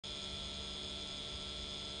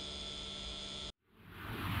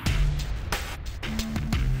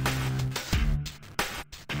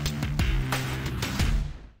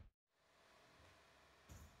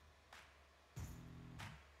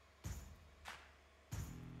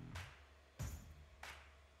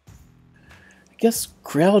guess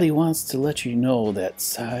Creality wants to let you know that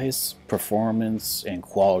size, performance, and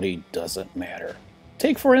quality doesn't matter.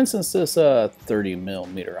 Take for instance this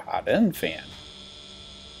 30mm Hotend fan.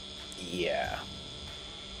 Yeah,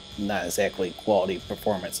 not exactly quality,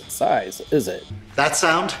 performance, and size, is it? That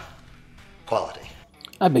sound? Quality.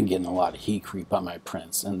 I've been getting a lot of heat creep on my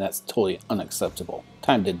prints, and that's totally unacceptable.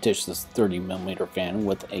 Time to ditch this 30mm fan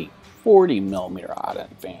with a 40mm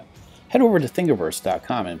Hotend fan. Head over to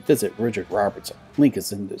Thingiverse.com and visit Richard Robertson. Link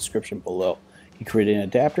is in the description below. He created an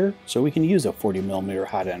adapter so we can use a 40mm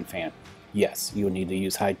Hotend fan. Yes, you will need to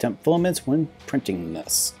use high temp filaments when printing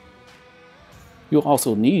this. You'll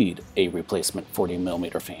also need a replacement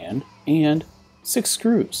 40mm fan and 6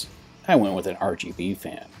 screws. I went with an RGB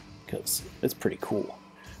fan because it's pretty cool.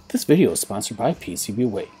 This video is sponsored by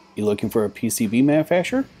PCBWay. You looking for a PCB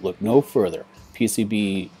manufacturer? Look no further.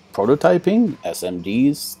 PCB prototyping,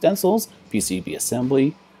 SMDs, stencils, PCB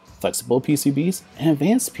assembly, flexible PCBs, and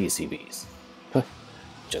advanced PCBs.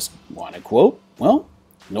 Just want a quote? Well,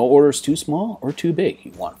 no order is too small or too big.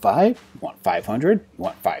 You want 5? You want 500? You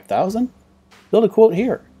want 5,000? Build a quote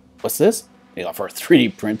here. What's this? They offer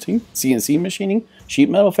 3D printing, CNC machining, sheet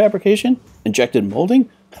metal fabrication, injected molding.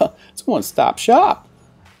 It's a one-stop shop.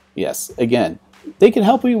 Yes, again, they can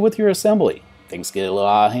help you with your assembly. Things get a little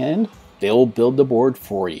out of hand, they'll build the board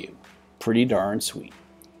for you. Pretty darn sweet.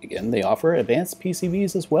 Again, they offer advanced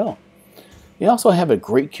PCBs as well. They also have a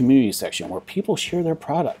great community section where people share their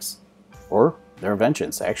products, or their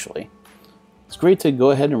inventions actually. It's great to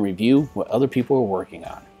go ahead and review what other people are working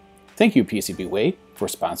on. Thank you PCBWay for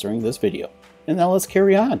sponsoring this video. And now let's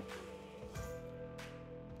carry on.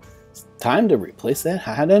 It's time to replace that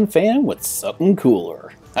Hotend fan with something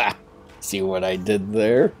cooler. Ha! See what I did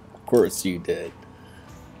there? Of course you did.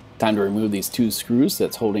 Time to remove these 2 screws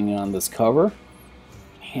that's holding on this cover.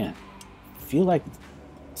 Man, I feel like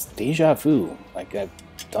it's deja vu, like I've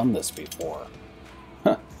done this before.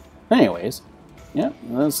 Huh. Anyways, yeah,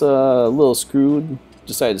 that's a little screw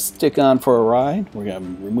decided to stick on for a ride. We're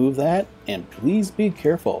going to remove that, and please be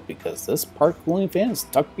careful because this part cooling fan is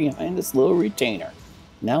tucked behind this little retainer.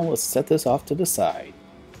 Now let's set this off to the side.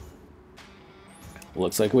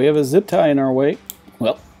 Looks like we have a zip tie in our way.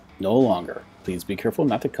 Well, no longer. Please be careful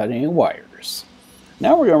not to cut any wires.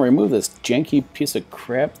 Now we're going to remove this janky piece of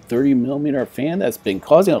crap 30mm fan that's been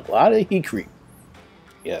causing a lot of heat creep.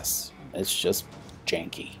 Yes, it's just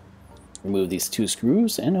janky. Remove these 2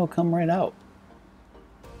 screws and it'll come right out.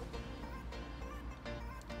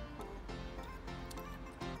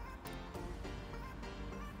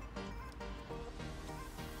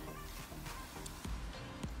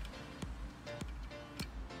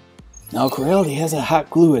 Now Creality has a hot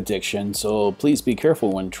glue addiction, so please be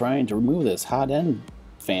careful when trying to remove this Hotend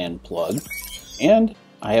fan plug. And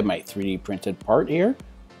I have my 3D printed part here.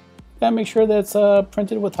 Gotta make sure that's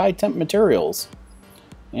printed with high temp materials.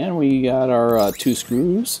 And we got our 2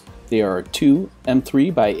 screws. They are 2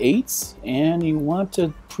 M3x8s, and you want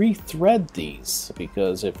to pre-thread these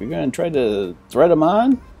because if you're going to try to thread them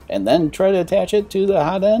on and then try to attach it to the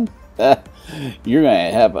Hotend, you're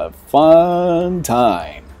going to have a fun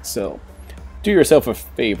time. So do yourself a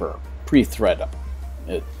favor, pre-thread them.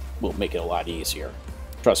 It will make it a lot easier.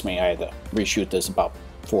 Trust me, I had to reshoot this about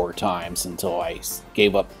 4 times until I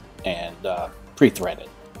gave up and pre-threaded.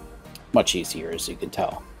 Much easier, as you can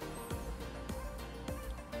tell.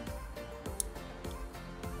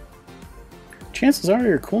 Chances are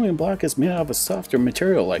your cooling block is made out of a softer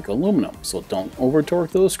material like aluminum, so don't over-torque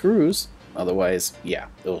those screws. Otherwise, yeah,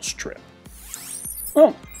 they'll strip.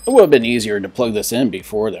 Well, it would have been easier to plug this in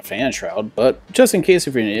before the fan shroud, but just in case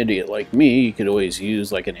if you're an idiot like me, you could always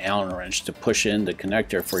use like an Allen wrench to push in the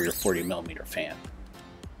connector for your 40mm fan.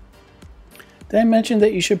 Did I mention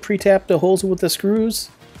that you should pre-tap the holes with the screws?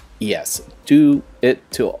 Yes, do it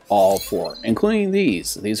to all 4, including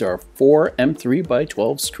these. These are 4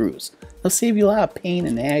 M3x12 screws. They'll save you a lot of pain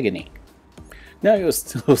and agony. Now you'll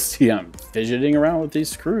still see I'm fidgeting around with these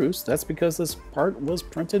screws. That's because this part was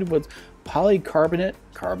printed with polycarbonate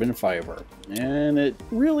carbon fiber, and it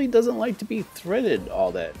really doesn't like to be threaded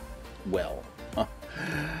all that well.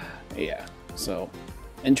 Yeah, so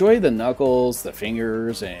enjoy the knuckles, the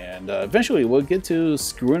fingers, and eventually we'll get to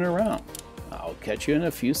screwing around. I'll catch you in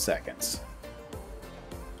a few seconds.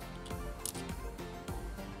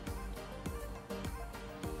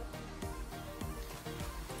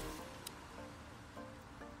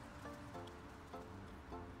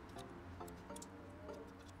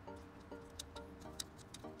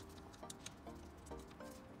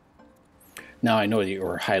 Now I know that you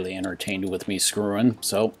were highly entertained with me screwing,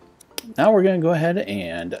 so now we're going to go ahead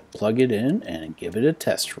and plug it in and give it a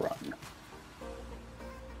test run.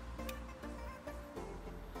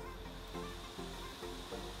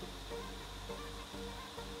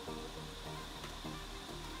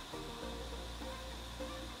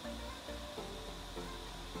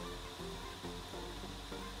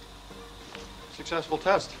 Successful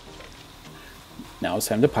test. Now it's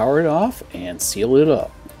time to power it off and seal it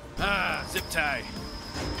up. Ah, zip tie.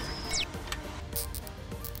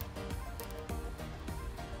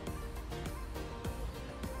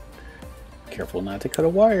 Careful not to cut a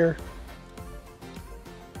wire.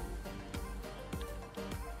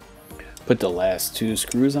 Put the last 2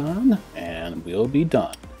 screws on and we'll be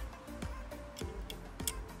done.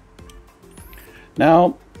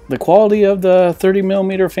 Now, the quality of the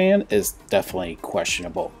 30mm fan is definitely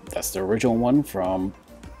questionable. That's the original one from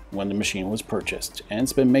when the machine was purchased, and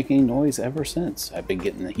it's been making noise ever since. I've been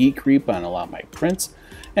getting the heat creep on a lot of my prints,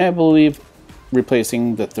 and I believe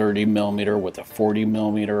replacing the 30mm with a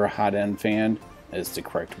 40mm hot end fan is the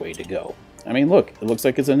correct way to go. I mean, look, it looks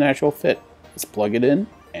like it's a natural fit. Let's plug it in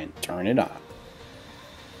and turn it on.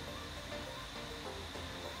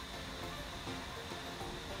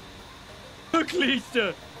 Look,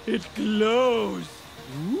 Lisa, it glows.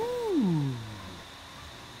 Ooh.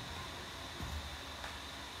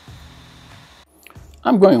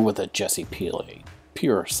 I'm going with a Jesse PLA,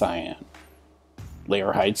 pure cyan.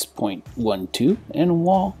 Layer height's 0.12 and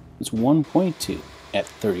wall is 1.2 at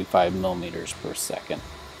 35mm per second.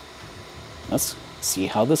 Let's see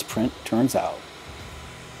how this print turns out.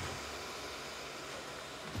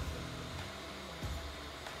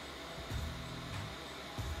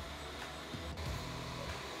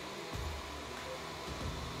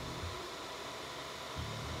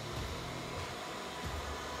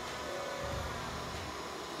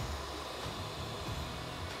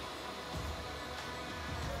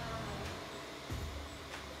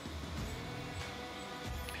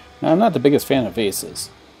 Now, I'm not the biggest fan of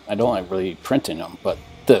vases. I don't like really printing them, but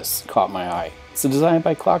this caught my eye. It's a design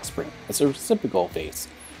by Clockspring. It's a reciprocal vase.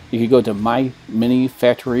 You can go to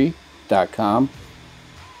myminifactory.com,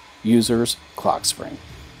 users Clockspring.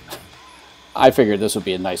 I figured this would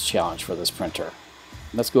be a nice challenge for this printer.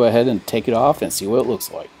 Let's go ahead and take it off and see what it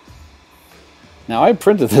looks like. Now, I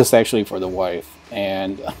printed this actually for the wife,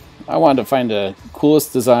 and I wanted to find the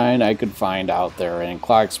coolest design I could find out there, and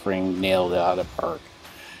Clockspring nailed it out of the park.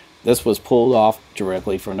 This was pulled off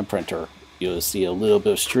directly from the printer. You'll see a little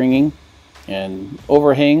bit of stringing and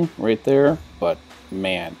overhang right there, but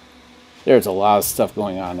man, there's a lot of stuff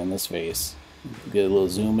going on in this vase. Get a little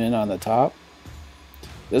zoom in on the top.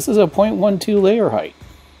 This is a 0.12 layer height.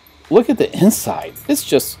 Look at the inside. It's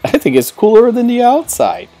just, I think it's cooler than the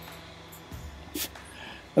outside.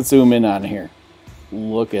 Let's zoom in on here.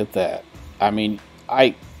 Look at that. I mean,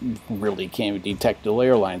 I really can't detect the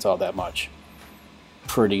layer lines all that much.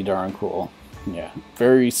 Pretty darn cool. Yeah,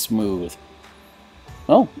 very smooth.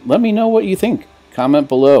 Well, let me know what you think. Comment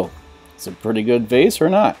below. Is it a pretty good vase or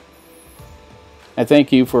not? I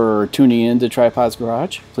thank you for tuning in to Tripod's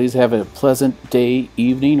Garage. Please have a pleasant day,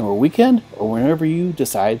 evening, or weekend, or whenever you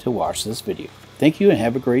decide to watch this video. Thank you and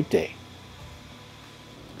have a great day.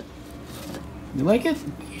 You like it?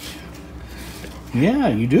 Yeah,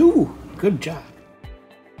 you do. Good job.